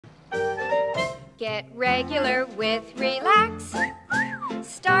Get regular with Re-Lax.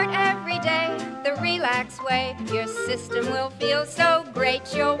 Start every day the Re-Lax way. Your system will feel so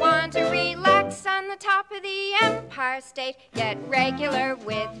great. You'll want to relax on the top of the Empire State. Get regular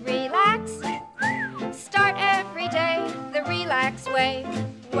with Re-Lax. Start every day the Re-Lax way.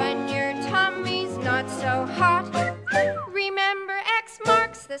 When your tummy's not so hot, remember X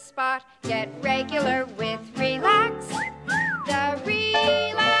marks the spot. Get regular with Re-Lax. The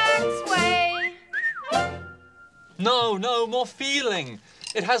Re-Lax way. No, more feeling.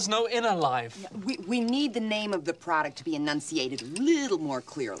 It has no inner life. We need the name of the product to be enunciated a little more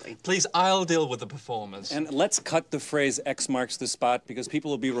clearly. Please, I'll deal with the performers. And let's cut the phrase X marks the spot because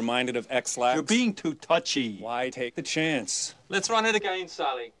people will be reminded of X-Lax. You're being too touchy. Why take the chance? Let's run it again,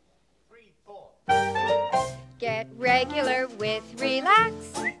 Sally. 3, 4. Get regular with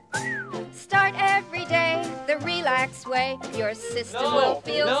Re-Lax. Start every day the Re-Lax way. Your system will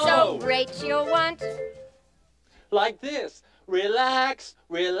feel so great. You'll want... Like this. Relax,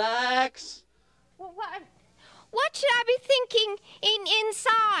 relax. Well, what should I be thinking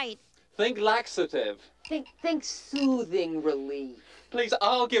inside? Think laxative. Think soothing relief. Please,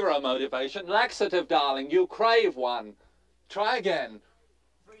 I'll give her a motivation. Laxative, darling. You crave one. Try again.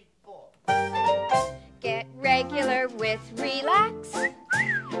 3, 4. Get regular with Re-Lax.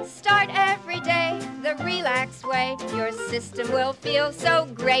 Start every day the Re-Lax way. Your system will feel so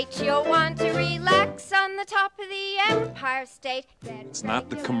great. You'll want to relax on the top of the Empire State. It's not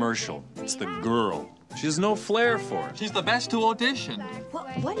the commercial. It's the girl. She has no flair for it. She's the best to audition.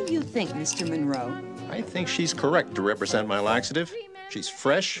 What do you think, Mr. Monroe? I think she's correct to represent my laxative. She's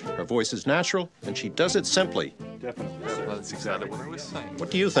fresh, her voice is natural, and she does it simply. Definitely. Well, that's exactly what I was saying.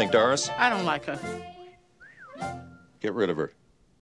 What do you think, Doris? I don't like her. Get rid of her.